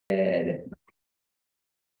Good.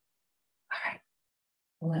 All right.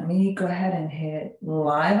 Let me go ahead and hit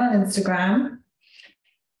live on Instagram.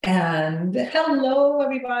 And hello,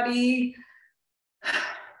 everybody.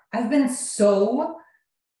 I've been so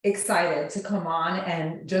excited to come on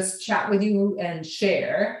and just chat with you and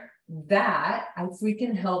share that I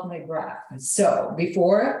freaking held my breath. So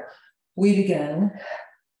before we begin,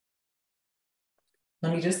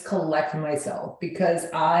 let me just collect myself because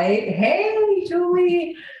hey,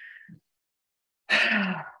 Julie.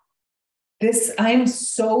 I'm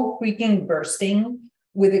so freaking bursting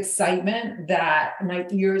with excitement that my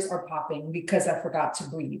ears are popping because I forgot to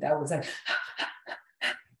breathe. I was like,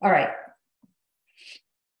 all right.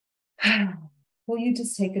 Will you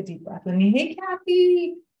just take a deep breath with me? Hey,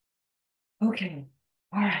 Kathy. Okay.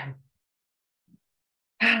 All right.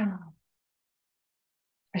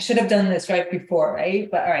 I should have done this right before, right?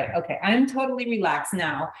 But all right, okay. I'm totally relaxed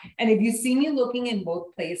now. And if you see me looking in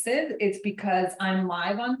both places, it's because I'm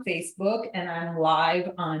live on Facebook and I'm live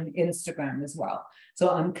on Instagram as well.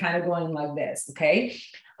 So I'm kind of going like this, okay?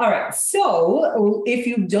 All right, so if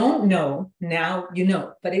you don't know, now you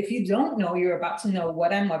know. But if you don't know, you're about to know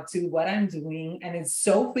what I'm up to, what I'm doing. And it's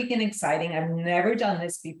so freaking exciting. I've never done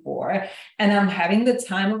this before. And I'm having the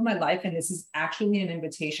time of my life. And this is actually an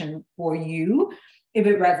invitation for you if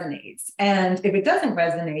it resonates. And if it doesn't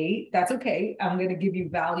resonate, that's okay. I'm going to give you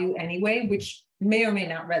value anyway, which may or may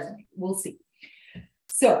not resonate. We'll see.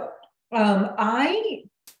 So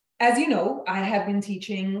as you know, I have been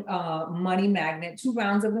teaching Money Magnet, 2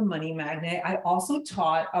 rounds of the Money Magnet. I also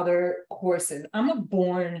taught other courses. I'm a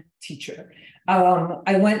born teacher. I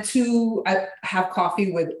have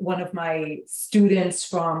coffee with one of my students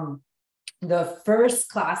from the first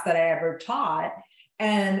class that I ever taught.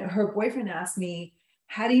 And her boyfriend asked me,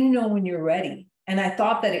 how do you know when you're ready? And I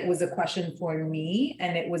thought that it was a question for me,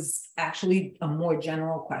 and it was actually a more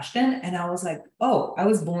general question. And I was like, oh, I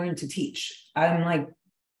was born to teach. I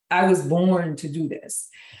was born to do this.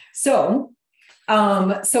 So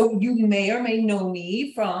you may or may know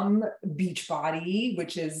me from Beachbody,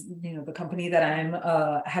 which is, the company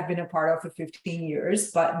that have been a part of for 15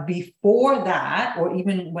 years. But before that, or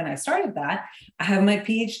even when I started that, I have my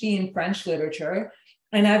PhD in French literature.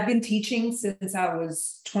 And I've been teaching since I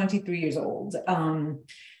was 23 years old.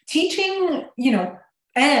 Teaching,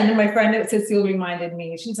 and my friend Cecile reminded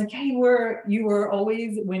me, she's like, hey, you were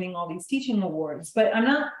always winning all these teaching awards. But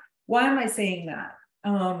why am I saying that?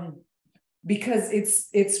 Because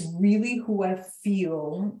it's really who I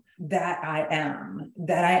feel that I'm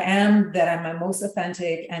my most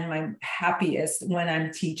authentic and my happiest when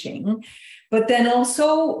I'm teaching. But then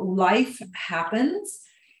also life happens.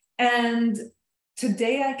 And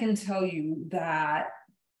today I can tell you that,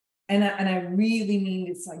 and I really mean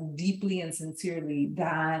this like deeply and sincerely,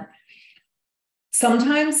 that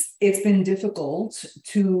sometimes it's been difficult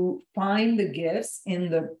to find the gifts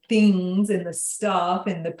in the things and the stuff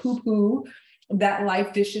and the poo-poo that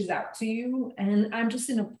life dishes out to you. And I'm just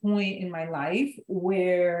in a point in my life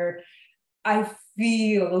where I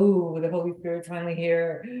feel, the Holy Spirit's finally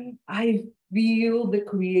here. I feel the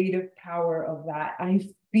creative power of that. I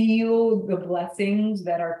feel the blessings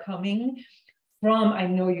that are coming from, I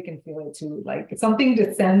know you can feel it too, like something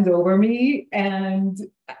descends over me, and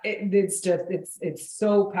it's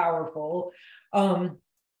so powerful.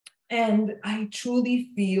 And I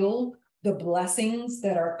truly feel the blessings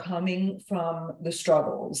that are coming from the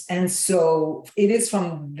struggles. And so it is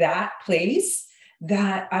from that place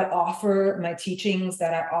that I offer my teachings,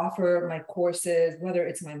 that I offer my courses, whether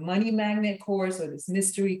it's my Money Magnet course or this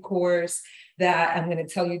mystery course that I'm going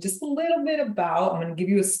to tell you just a little bit about. I'm going to give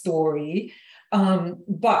you a story.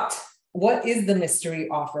 But what is the mystery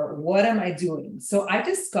offer? What am I doing? So I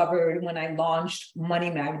discovered when I launched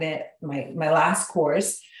Money Magnet, my last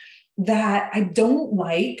course, that I don't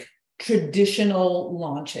like traditional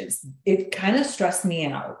launches. It kind of stressed me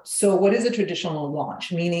out. So what is a traditional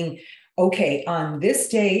launch? Meaning, okay, on this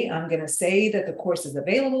day, I'm going to say that the course is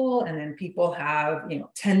available, and then people have,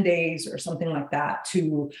 10 days or something like that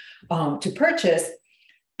to purchase.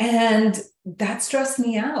 And that stressed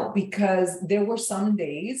me out because there were some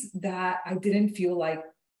days that I didn't feel like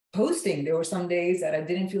posting. There were some days that I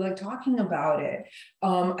didn't feel like talking about it.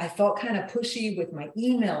 I felt kind of pushy with my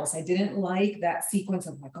emails. I didn't like that sequence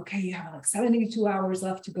of like, okay, you have like 72 hours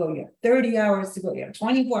left to go. You have 30 hours to go. You have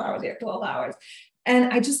 24 hours. You have 12 hours.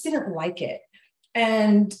 And I just didn't like it.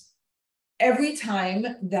 And every time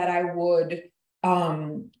that I would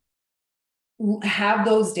have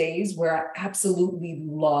those days where I absolutely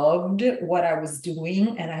loved what I was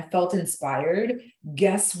doing and I felt inspired,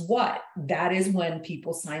 guess what? That is when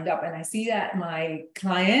people signed up. And I see that my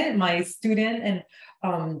client, my student, and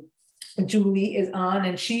Julie is on,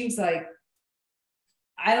 and she's like,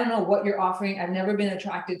 I don't know what you're offering. I've never been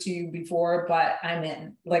attracted to you before, but I'm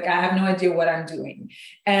in. Like, I have no idea what I'm doing.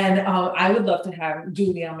 And I would love to have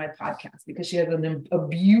Julie on my podcast because she has a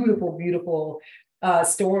beautiful, beautiful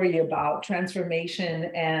story about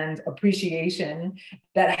transformation and appreciation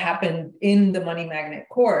that happened in the Money Magnet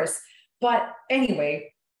course. But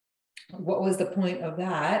anyway, what was the point of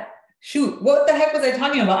that? Shoot, what the heck was I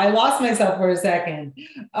talking about? I lost myself for a second.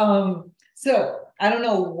 So I don't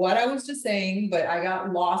know what I was just saying, but I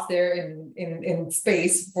got lost there in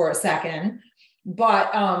space for a second.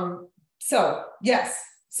 But so yes,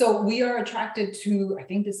 so we are attracted to, I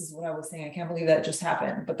think this is what I was saying. I can't believe that just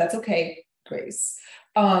happened, but that's okay. Grace,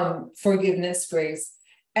 forgiveness, grace.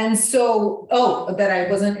 And so, that I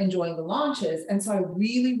wasn't enjoying the launches. And so I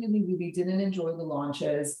really, really, really didn't enjoy the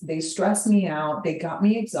launches. They stressed me out. They got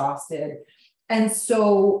me exhausted. And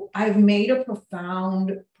so I've made a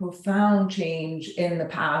profound, profound change in the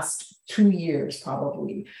past 2 years,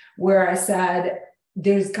 probably, where I said,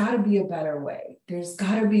 there's got to be a better way. There's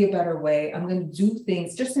got to be a better way. I'm going to do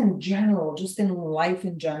things just in general, just in life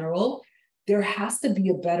in general. There has to be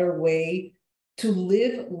a better way to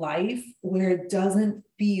live life where it doesn't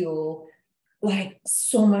feel like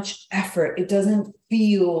so much effort. It doesn't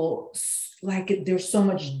feel like there's so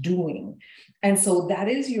much doing. And so that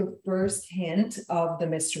is your first hint of the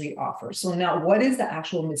mystery offer. So now, what is the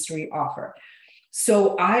actual mystery offer?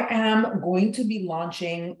 So I am going to be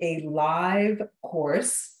launching a live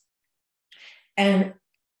course, and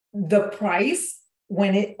the price,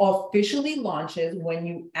 when it officially launches, when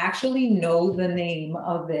you actually know the name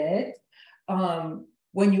of it,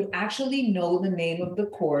 when you actually know the name of the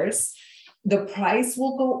course, the price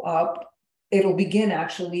will go up. It'll begin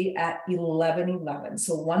actually at $1,111,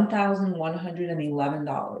 so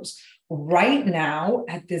 $1,111. Right now,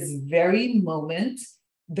 at this very moment,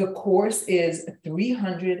 the course is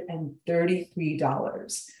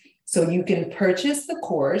 $333. So you can purchase the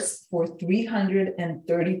course for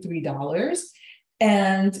 $333,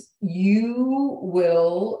 and you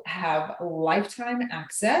will have lifetime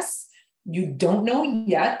access. You don't know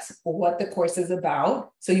yet what the course is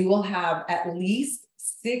about. So you will have at least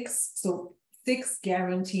six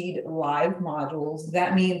guaranteed live modules.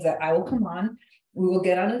 That means that I will come on, we will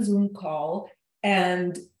get on a Zoom call,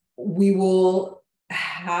 and we will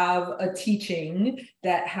have a teaching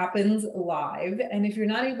that happens live. And if you're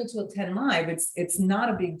not able to attend live, it's not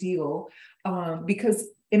a big deal, because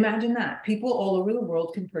imagine that people all over the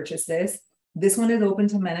world can purchase this. This one is open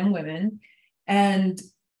to men and women, and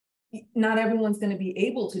not everyone's going to be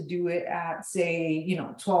able to do it at, say,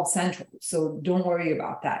 12 Central. So don't worry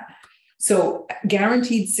about that. So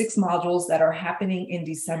guaranteed 6 modules that are happening in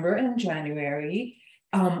December and January.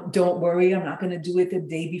 Don't worry, I'm not going to do it the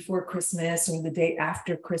day before Christmas or the day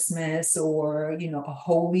after Christmas or, a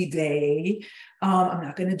holy day. I'm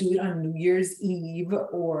not going to do it on New Year's Eve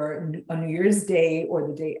or on New Year's Day or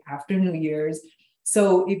the day after New Year's.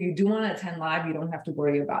 So if you do want to attend live, you don't have to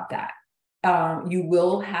worry about that. You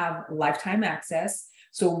will have lifetime access,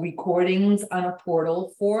 so recordings on a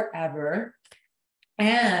portal forever,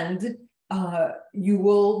 and you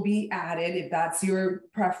will be added, if that's your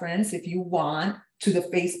preference, if you want, to the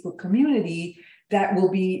Facebook community that will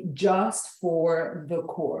be just for the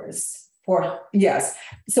course. Yes.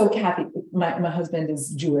 So Kathy, my husband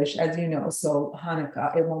is Jewish, as you know, so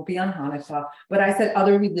Hanukkah, it won't be on Hanukkah, but I said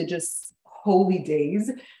other religious holy days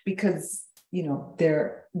because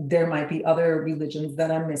there might be other religions that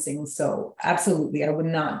I'm missing. So absolutely, I would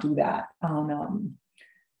not do that on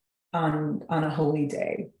a holy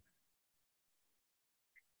day.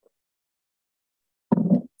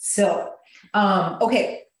 So,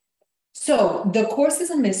 okay. So the course is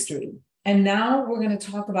a mystery. And now we're going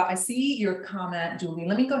to talk about, I see your comment, Julie.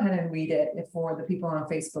 Let me go ahead and read it for the people on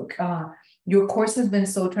Facebook. Your course has been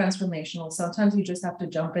so transformational. Sometimes you just have to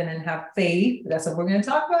jump in and have faith. That's what we're going to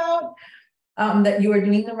talk about. That you are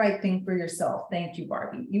doing the right thing for yourself. Thank you,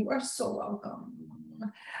 Barbie. You are so welcome.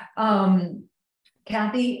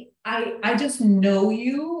 Kathy, I just know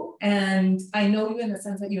you, and I know you in the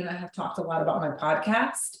sense that you and I have talked a lot about my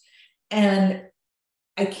podcast, and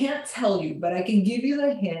I can't tell you, but I can give you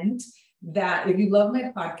the hint that if you love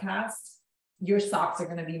my podcast, your socks are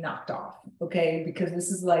going to be knocked off, okay? Because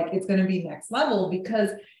this is it's going to be next level,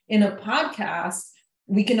 because in a podcast,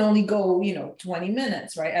 we can only go, 20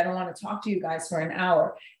 minutes, right? I don't want to talk to you guys for an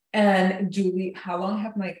hour. And Julie, how long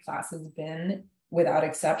have my classes been? Without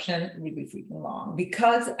exception, really freaking long,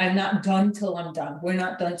 because I'm not done till I'm done. We're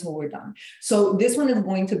not done till we're done. So this one is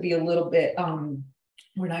going to be a little bit,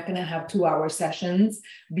 we're not going to have 2-hour sessions,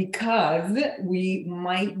 because we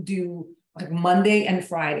might do like Monday and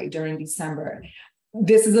Friday during December.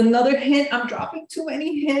 This is another hint. I'm dropping too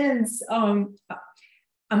many hints. I'm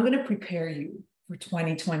going to prepare you for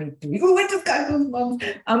 2023. Oh, I just got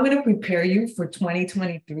goosebumps. I'm going to prepare you for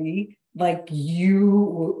 2023. Like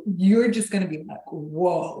you're just going to be like,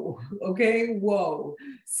 whoa, okay, whoa.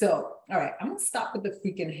 So, all right, I'm going to stop with the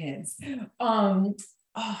freaking hints.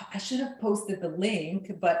 I should have posted the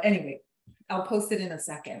link, but anyway, I'll post it in a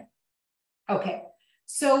second. Okay,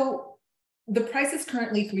 so the price is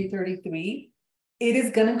currently $333. It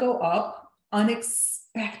is going to go up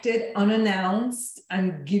unexpected, unannounced.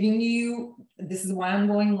 I'm giving you, this is why I'm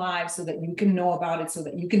going live, so that you can know about it, so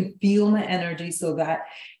that you can feel my energy, so that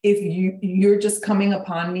if you're just coming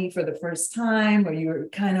upon me for the first time, or you're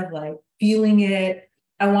kind of like feeling it,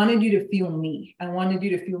 I wanted you to feel me. I wanted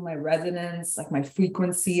you to feel my resonance, like my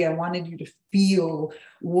frequency. I wanted you to feel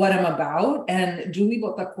what I'm about. And Julie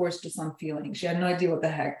bought the course just on feeling. She had no idea what the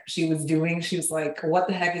heck she was doing. She was like, what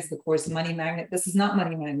the heck is the course? Money Magnet? This is not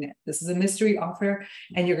Money Magnet. This is a mystery offer,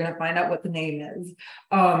 and you're going to find out what the name is.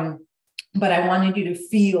 But I wanted you to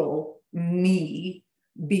feel me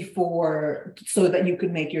before, so that you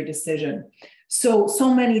could make your decision. So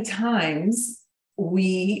many times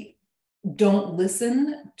we don't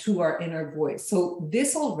listen to our inner voice. So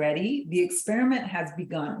this already, the experiment has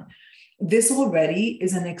begun. This already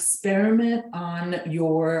is an experiment on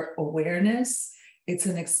your awareness. It's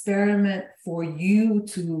an experiment for you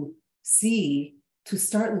to see, to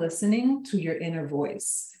start listening to your inner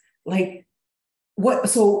voice. Like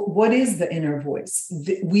what is the inner voice?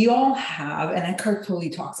 We all have, and Eckhart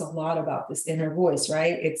Tolle talks a lot about this inner voice,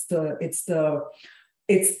 right? It's the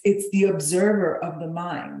observer of the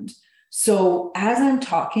mind. So as I'm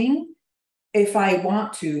talking, if I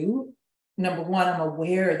want to, number one, I'm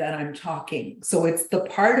aware that I'm talking. So it's the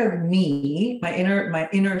part of me, my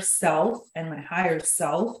inner self and my higher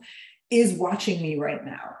self is watching me right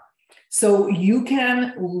now. So you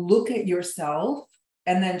can look at yourself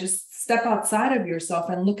and then just step outside of yourself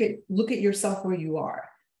and look at yourself where you are.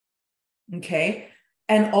 Okay.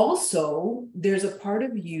 And also, there's a part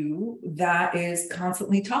of you that is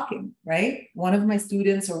constantly talking, right? One of my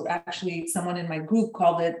students, or actually someone in my group,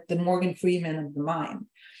 called it the Morgan Freeman of the mind.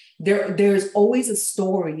 There's always a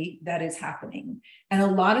story that is happening. And a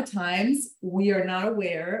lot of times we are not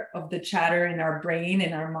aware of the chatter in our brain,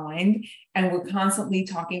 in our mind, and we're constantly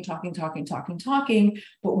talking,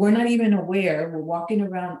 but we're not even aware. We're walking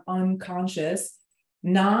around unconscious,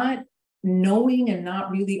 not knowing and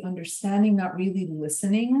not really understanding, not really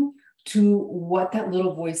listening to what that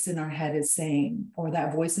little voice in our head is saying, or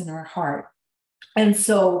that voice in our heart. And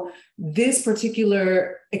so this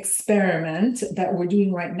particular experiment that we're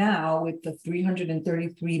doing right now with the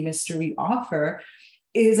 333 mystery offer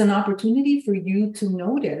is an opportunity for you to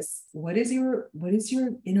notice what is your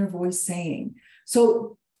inner voice saying.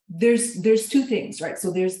 So there's two things, right?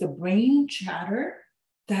 So there's the brain chatter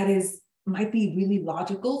that might be really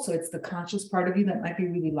logical. So it's the conscious part of you that might be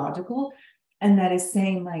really logical. And that is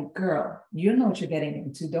saying, like, girl, you know what you're getting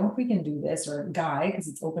into. Don't freaking do this. Or guy, because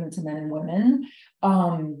it's open to men and women.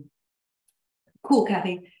 Cool,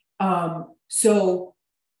 Kathy. So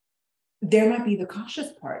there might be the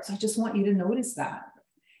cautious part. So I just want you to notice that.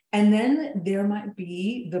 And then there might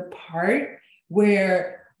be the part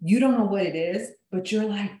where you don't know what it is, but you're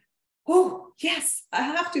like, oh, yes, I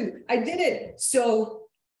have to. I did it. So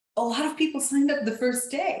a lot of people signed up the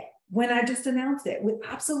first day when I just announced it with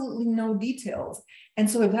absolutely no details. And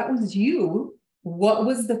so if that was you, what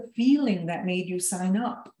was the feeling that made you sign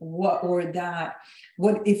up? If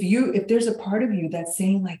there's a part of you that's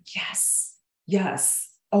saying like, yes,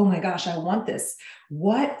 oh my gosh, I want this.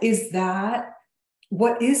 What is that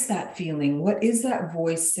feeling? What is that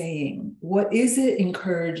voice saying? What is it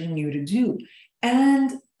encouraging you to do?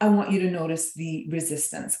 And I want you to notice the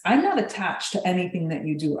resistance. I'm not attached to anything that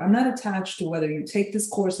you do. I'm not attached to whether you take this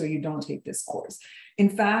course or you don't take this course. In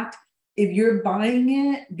fact, if you're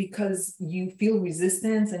buying it because you feel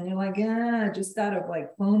resistance and you're like, yeah, just out of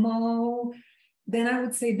like FOMO, then I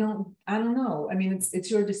would say I don't know. I mean, it's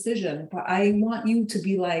your decision, but I want you to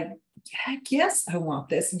be like, heck yes, I want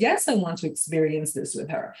this. Yes, I want to experience this with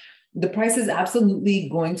her. The price is absolutely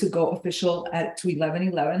going to go official to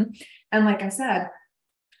 11/11. And like I said,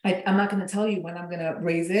 I'm not going to tell you when I'm going to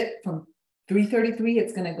raise it from 333.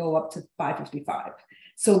 It's going to go up to 555.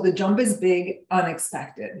 So the jump is big,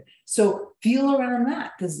 unexpected. So feel around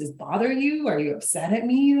that. Does this bother you? Are you upset at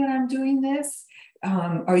me that I'm doing this?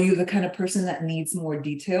 Are you the kind of person that needs more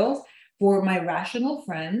details? For my rational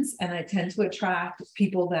friends, and I tend to attract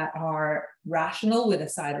people that are rational with a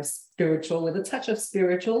side of spiritual, with a touch of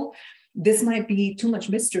spiritual, this might be too much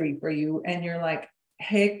mystery for you. And you're like,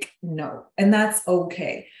 Heck no. And that's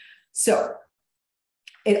okay. So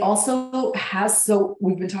it also has, so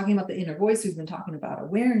we've been talking about the inner voice, we've been talking about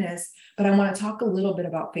awareness, but I want to talk a little bit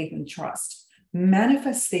about faith and trust.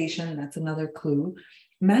 Manifestation, that's another clue.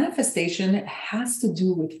 Manifestation has to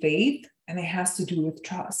do with faith and it has to do with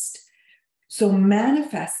trust. So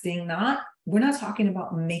manifesting, we're not talking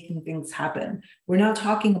about making things happen. We're not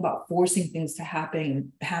talking about forcing things to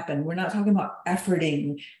happen. We're not talking about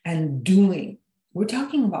efforting and doing. We're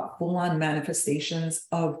talking about full-on manifestations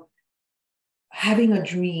of having a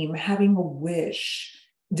dream, having a wish,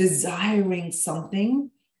 desiring something,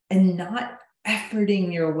 and not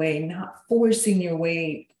efforting your way, not forcing your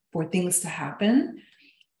way for things to happen.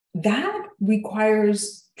 That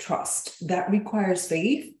requires trust. That requires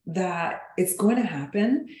faith that it's going to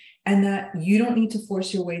happen and that you don't need to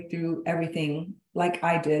force your way through everything like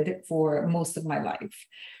I did for most of my life.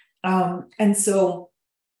 And so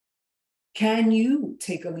can you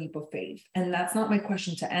take a leap of faith? And that's not my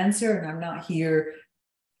question to answer. And I'm not here.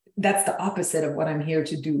 That's the opposite of what I'm here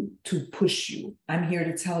to do, to push you. I'm here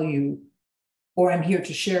to tell you, or I'm here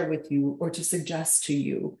to share with you, or to suggest to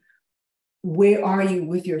you, where are you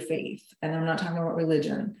with your faith? And I'm not talking about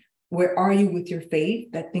religion. Where are you with your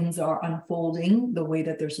faith that things are unfolding the way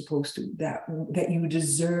that they're supposed to, that you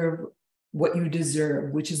deserve what you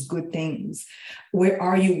deserve, which is good things? Where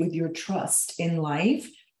are you with your trust in life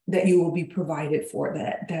that you will be provided for,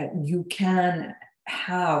 that you can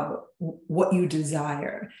have what you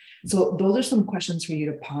desire? So those are some questions for you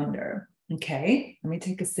to ponder. Okay, let me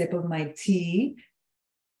take a sip of my tea.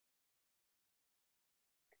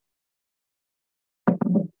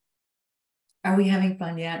 Are we having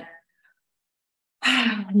fun yet?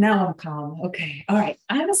 Now I'm calm. Okay. All right.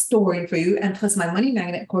 I have a story for you. And plus my money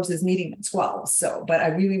magnet course is meeting at 12. So, but I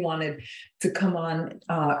really wanted to come on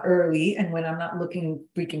early and when I'm not looking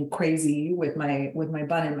freaking crazy with my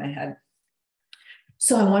bun in my head.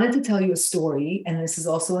 So I wanted to tell you a story. And this is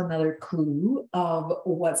also another clue of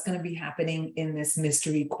what's going to be happening in this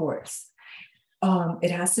mystery course.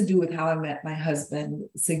 It has to do with how I met my husband,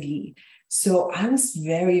 Sagi. So I was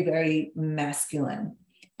very, very masculine.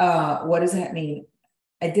 What does that mean?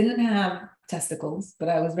 I didn't have testicles, but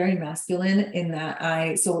I was very masculine in that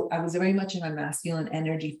I was very much in my masculine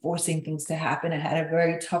energy, forcing things to happen. I had a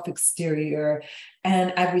very tough exterior.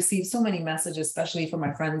 And I've received so many messages, especially from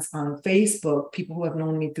my friends on Facebook, people who have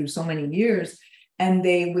known me through so many years. And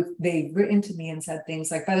they've written to me and said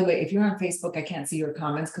things like, by the way, if you're on Facebook, I can't see your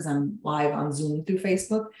comments because I'm live on Zoom through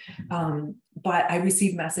Facebook. But I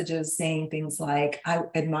received messages saying things like, I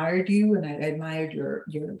admired you and I admired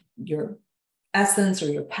your essence or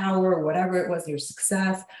your power or whatever it was, your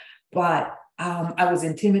success. But I was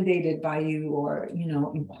intimidated by you, or,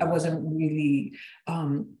 I wasn't really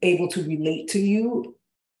able to relate to you.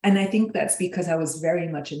 And I think that's because I was very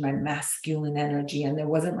much in my masculine energy and there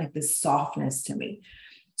wasn't like this softness to me.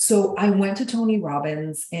 So I went to Tony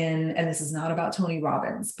Robbins and this is not about Tony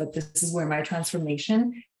Robbins, but this is where my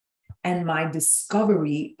transformation and my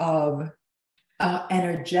discovery of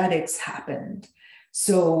energetics happened.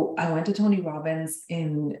 So I went to Tony Robbins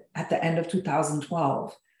at the end of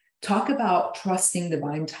 2012. Talk about trusting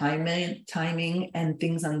divine timing and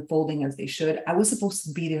things unfolding as they should. I was supposed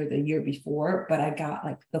to be there the year before, but I got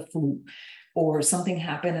like the flu or something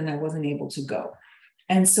happened and I wasn't able to go.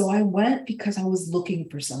 And so I went because I was looking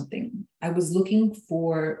for something. I was looking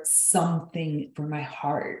for something for my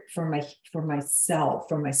heart, for myself,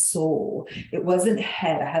 for my soul. It wasn't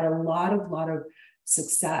head. I had a lot of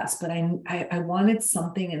success, but I wanted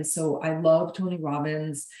something. And so I love Tony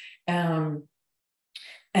Robbins.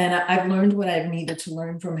 And I've learned what I've needed to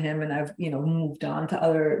learn from him. And I've, moved on to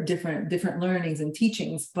other different learnings and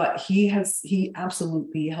teachings, but he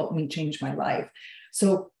absolutely helped me change my life.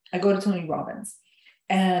 So I go to Tony Robbins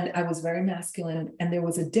and I was very masculine. And there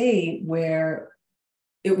was a day where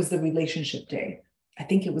it was the relationship day. I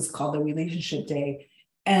think it was called the relationship day.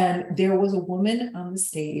 And there was a woman on the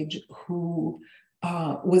stage who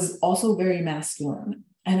was also very masculine.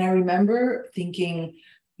 And I remember thinking,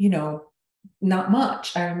 not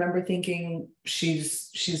much. I remember thinking she's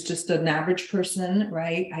just an average person,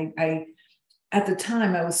 right? I at the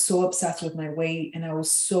time I was so obsessed with my weight and I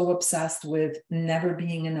was so obsessed with never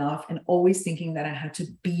being enough and always thinking that I had to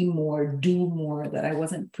be more, do more, that I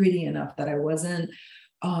wasn't pretty enough, that I wasn't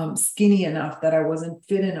skinny enough, that I wasn't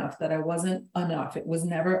fit enough, that I wasn't enough. It was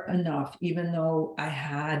never enough, even though I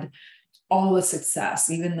had all the success,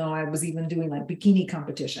 even though I was even doing like bikini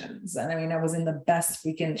competitions. And I mean, I was in the best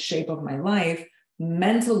freaking shape of my life,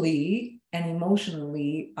 mentally and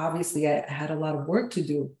emotionally. Obviously, I had a lot of work to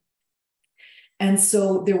do. And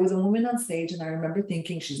so there was a woman on stage, and I remember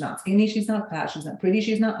thinking, she's not skinny, she's not fat, she's not pretty,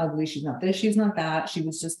 she's not ugly, she's not this, she's not that. She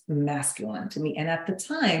was just masculine to me. And at the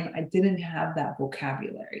time, I didn't have that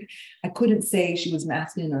vocabulary. I couldn't say she was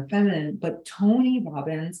masculine or feminine, but Tony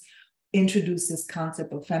Robbins introduced this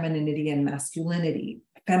concept of femininity and masculinity,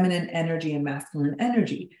 feminine energy and masculine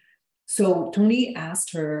energy. So Tony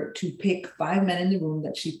asked her to pick 5 men in the room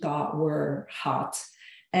that she thought were hot.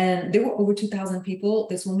 And there were over 2,000 people.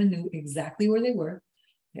 This woman knew exactly where they were.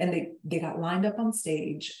 And they got lined up on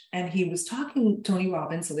stage. And he was talking, Tony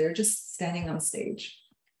Robbins, so they're just standing on stage.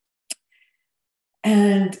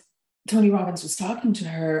 And Tony Robbins was talking to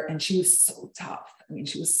her, and she was so tough. I mean,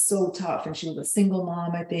 she was so tough. And she was a single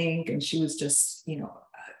mom, I think. And she was just,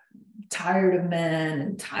 tired of men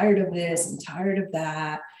and tired of this and tired of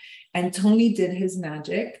that. And Tony did his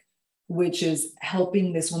magic, which is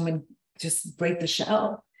helping this woman just break the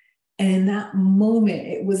shell. And in that moment,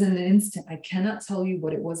 it was an instant. I cannot tell you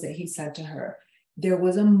what it was that he said to her. There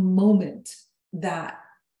was a moment that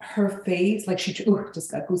her face, like she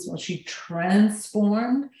just got goosebumps, she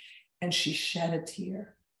transformed and she shed a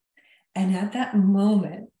tear. And at that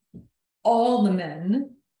moment, all the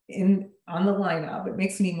men on the lineup, it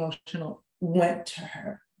makes me emotional, went to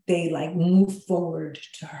her. They moved forward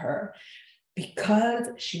to her because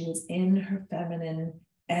she was in her feminine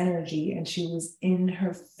energy and she was in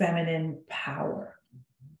her feminine power.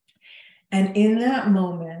 And in that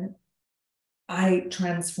moment, I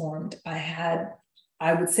transformed. I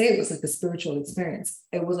would say it was like a spiritual experience.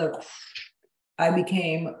 It was like, I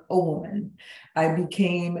became a woman. I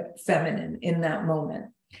became feminine in that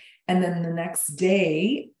moment. And then the next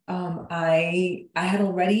day, I had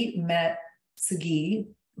already met Sagi,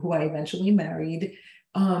 who I eventually married.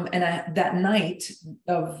 And that night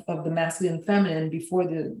of the masculine and feminine, before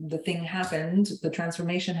the thing happened, the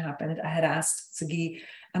transformation happened, I had asked Sagi,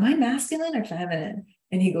 am I masculine or feminine?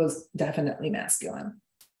 And he goes, definitely masculine.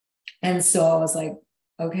 And so I was like,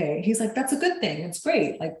 okay. He's like, that's a good thing. It's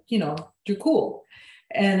great. You're cool.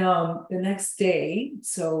 And the next day,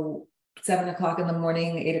 so 7 o'clock in the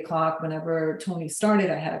morning, 8 o'clock, whenever Tony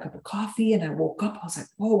started, I had a cup of coffee and I woke up. I was like,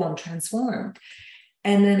 whoa, I'm transformed.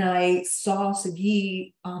 And then I saw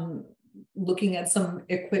Sagi looking at some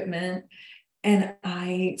equipment, and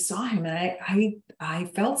I saw him, and I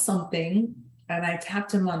felt something, and I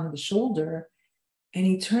tapped him on the shoulder, and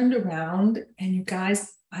he turned around, and you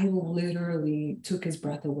guys, I literally took his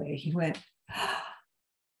breath away. He went,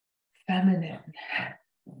 feminine.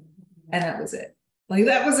 And that was it.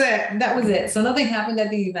 That was it. That was it. So nothing happened at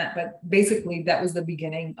the event, but basically that was the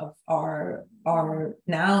beginning of our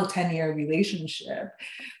now 10-year relationship.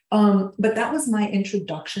 But that was my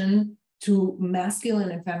introduction to masculine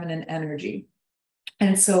and feminine energy.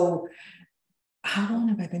 And so how long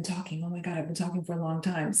have I been talking? Oh my God, I've been talking for a long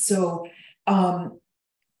time. So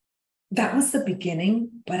that was the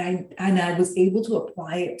beginning, but I was able to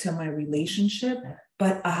apply it to my relationship,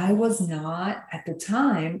 but I was not at the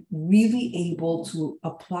time really able to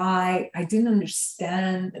apply. I didn't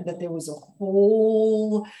understand that there was a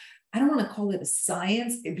whole, I don't want to call it a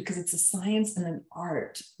science because it's a science and an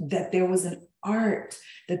art, that there was an art,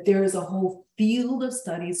 that there is a whole field of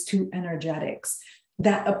studies to energetics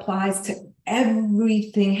that applies to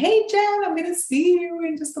everything. Hey, Jen, I'm going to see you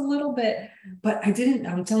in just a little bit. But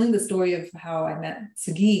I'm telling the story of how I met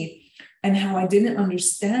Sagi and how I didn't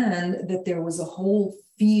understand that there was a whole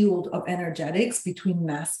field of energetics between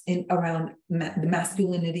around the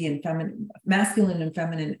masculinity and masculine and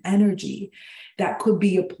feminine energy that could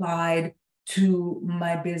be applied to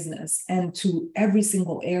my business and to every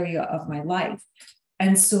single area of my life.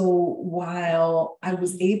 And so while I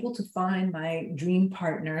was able to find my dream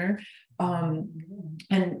partner, and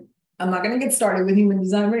I'm not going to get started with human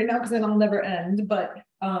design right now because then I'll never end, but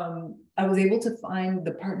I was able to find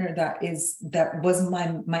the partner that was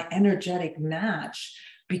my energetic match.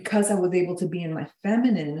 Because I was able to be in my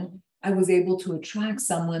feminine, I was able to attract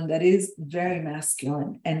someone that is very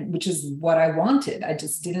masculine, and which is what I wanted. I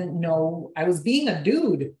just didn't know I was being a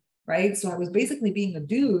dude. Right. So I was basically being a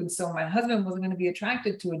dude. So my husband wasn't going to be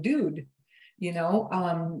attracted to a dude,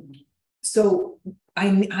 so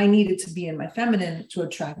I needed to be in my feminine to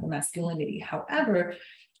attract the masculinity. However,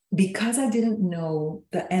 because I didn't know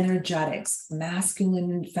the energetics,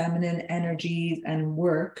 masculine, feminine energies and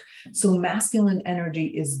work. So masculine energy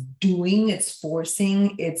is doing, it's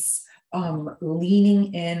forcing, it's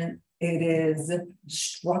leaning in, it is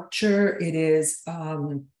structure, it is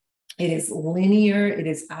linear, it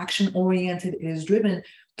is action-oriented, it is driven.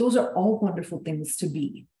 Those are all wonderful things to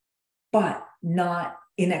be, but not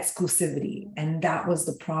in exclusivity. And that was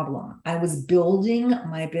the problem. I was building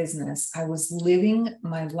my business. I was living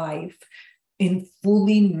my life in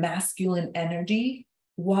fully masculine energy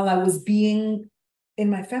while I was being in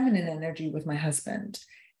my feminine energy with my husband.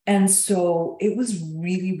 And so it was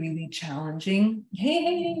really, really challenging.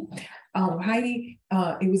 Hey, Heidi,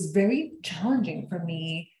 it was very challenging for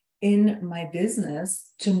me in my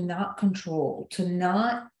business to not control, to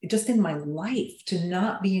not, just in my life, to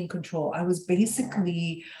not be in control. I was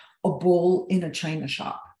basically a bull in a china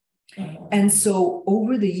shop. And so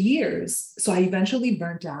over the years, so I eventually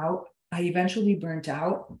burnt out.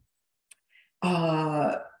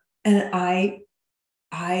 And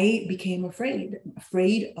I became afraid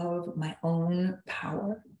of my own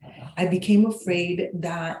power. I became afraid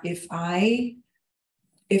that if I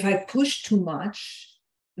pushed too much,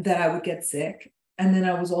 that I would get sick. And then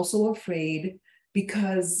I was also afraid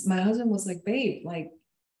because my husband was like, babe, like,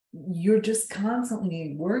 you're just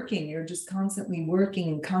constantly working and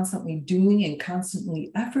constantly doing and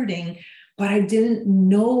constantly efforting. But I didn't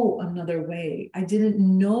know another way. I didn't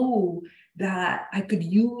know that I could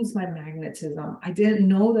use my magnetism. I didn't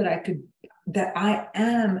know that I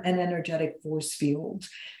am an energetic force field,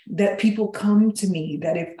 that people come to me,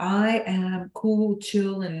 that if I am cool,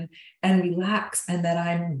 chill, and relax, and that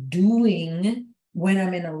I'm doing when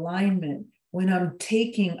I'm in alignment, when I'm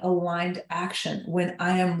taking aligned action, when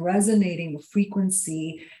I am resonating a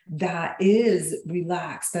frequency that is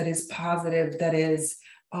relaxed, that is positive, that is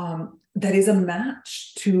a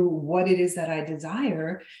match to what it is that I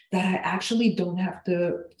desire, that I actually don't have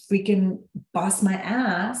to freaking bust my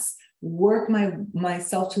ass, work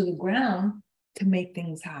myself to the ground to make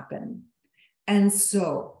things happen. And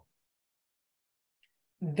so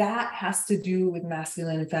that has to do with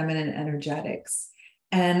masculine and feminine energetics.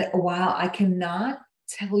 And while I cannot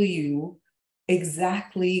tell you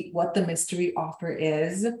exactly what the mystery offer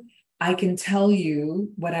is, I can tell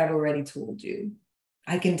you what I've already told you.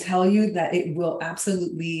 I can tell you that it will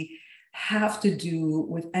absolutely have to do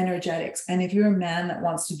with energetics. And if you're a man that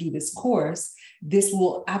wants to do this course, this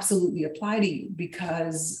will absolutely apply to you,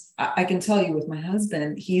 because I can tell you with my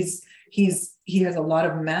husband, he has a lot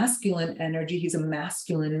of masculine energy. He's a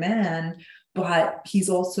masculine man, but he has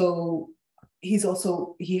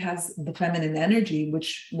the feminine energy,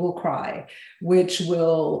 which will cry, which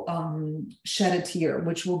will shed a tear,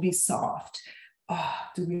 which will be soft. Oh,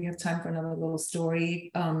 do we have time for another little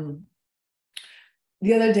story?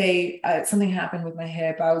 The other day, something happened with my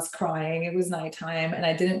hip. I was crying. It was nighttime, and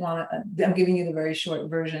I didn't want to. I'm giving you the very short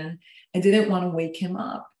version. I didn't want to wake him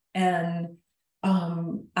up, and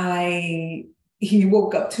he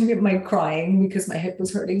woke up to my crying because my hip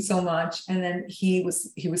was hurting so much, and then he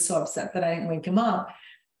was so upset that I didn't wake him up,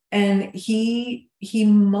 and he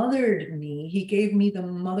mothered me. He gave me the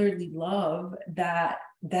motherly love that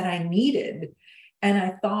I needed. And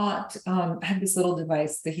I thought, I have this little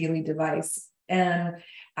device, the Healy device, and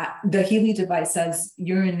the Healy device says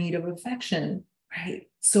you're in need of affection, right?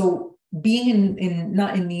 So being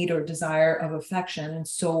not in need or desire of affection,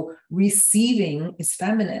 so receiving is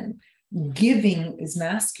feminine, giving is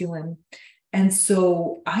masculine. And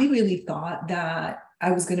so I really thought that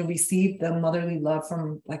I was going to receive the motherly love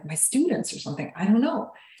from like my students or something. I don't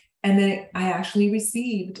know. And then I actually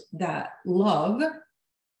received that love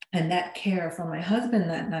and that care from my husband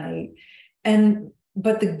that night.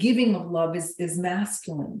 But the giving of love is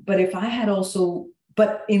masculine. But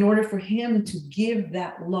in order for him to give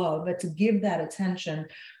that love, to give that attention,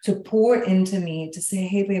 to pour into me, to say,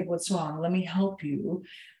 hey, babe, what's wrong? Let me help you.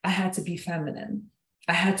 I had to be feminine.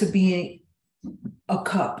 I had to be a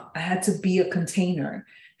cup. I had to be a container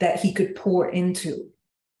that he could pour into.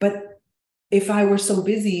 But if I were so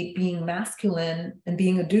busy being masculine and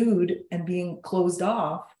being a dude and being closed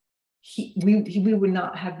off, we would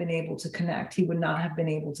not have been able to connect. He would not have been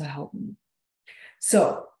able to help me.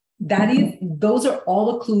 So those are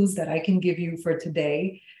all the clues that I can give you for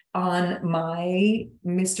today on my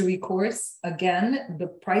mystery course. Again, the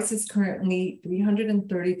price is currently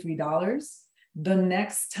 $333. The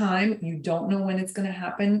next time, you don't know when it's going to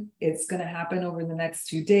happen. It's going to happen over the next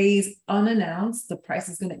 2 days, unannounced. The price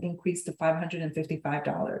is going to increase to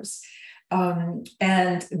 $555.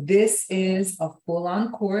 And this is a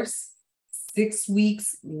full-on course, 6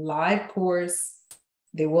 weeks live course.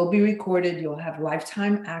 They will be recorded. You'll have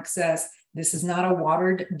lifetime access. This is not a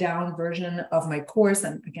watered down version of my course.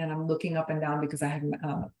 And again, I'm looking up and down because I have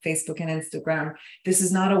Facebook and Instagram. This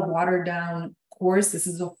is not a watered down course. This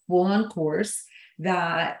is a full-on course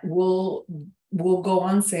that will go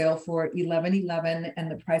on sale for $11.11,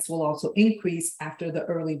 and the price will also increase after the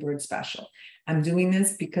early bird special. I'm doing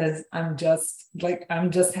this because I'm just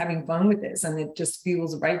having fun with this, and it just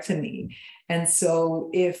feels right to me. And so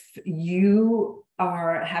if you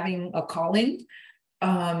are having a calling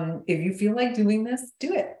If you feel like doing this,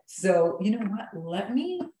 do it. So you know what? Let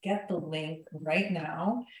me get the link right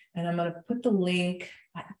now, and I'm gonna put the link.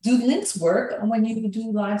 Do links work when you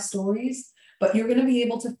do live stories? But you're gonna be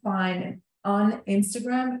able to find on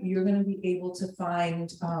Instagram, you're gonna be able to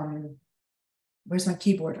find where's my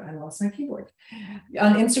keyboard? I lost my keyboard.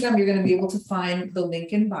 On Instagram, you're gonna be able to find the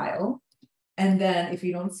link in bio. And then if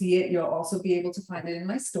you don't see it, you'll also be able to find it in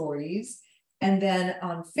my stories. And then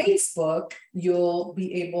on Facebook, you'll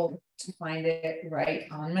be able to find it right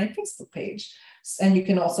on my Facebook page. And you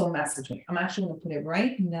can also message me. I'm actually going to put it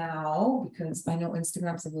right now because I know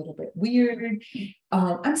Instagram's a little bit weird.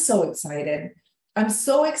 I'm so excited. I'm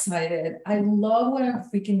so excited. I love what I'm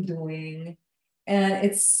freaking doing. And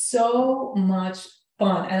it's so much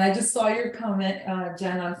fun. And I just saw your comment,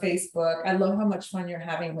 Jen, on Facebook. I love how much fun you're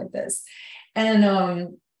having with this.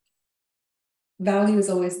 And value is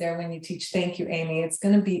always there when you teach. Thank you, Amy. It's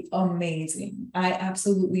going to be amazing. I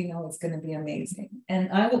absolutely know it's going to be amazing.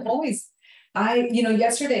 And I will always,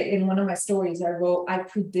 yesterday in one of my stories, I wrote, I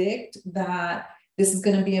predict that this is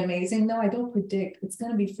going to be amazing. No, I don't predict. It's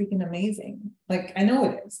going to be freaking amazing. Like, I know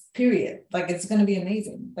it is, period. Like, it's going to be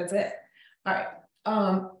amazing. That's it. All right.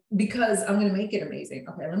 Because I'm going to make it amazing.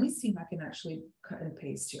 Okay, let me see if I can actually cut and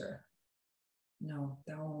paste here. No,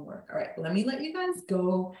 that won't work. All right, let me let you guys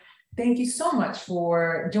go. Thank you so much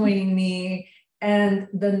for joining me. And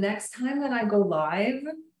the next time that I go live,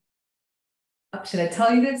 should I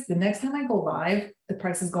tell you this? The next time I go live, the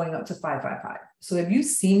price is going up to $555. So if you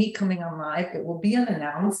see me coming on live, it will be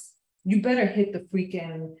unannounced. You better hit the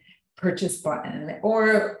freaking purchase button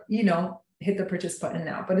or, hit the purchase button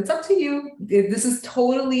now, but it's up to you. This is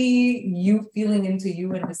totally you feeling into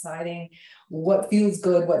you and deciding what feels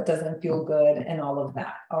good, what doesn't feel good, and all of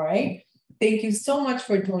that. All right. Thank you so much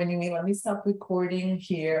for joining me. Let me stop recording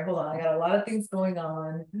here. Hold on. I got a lot of things going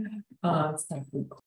on. Stop recording.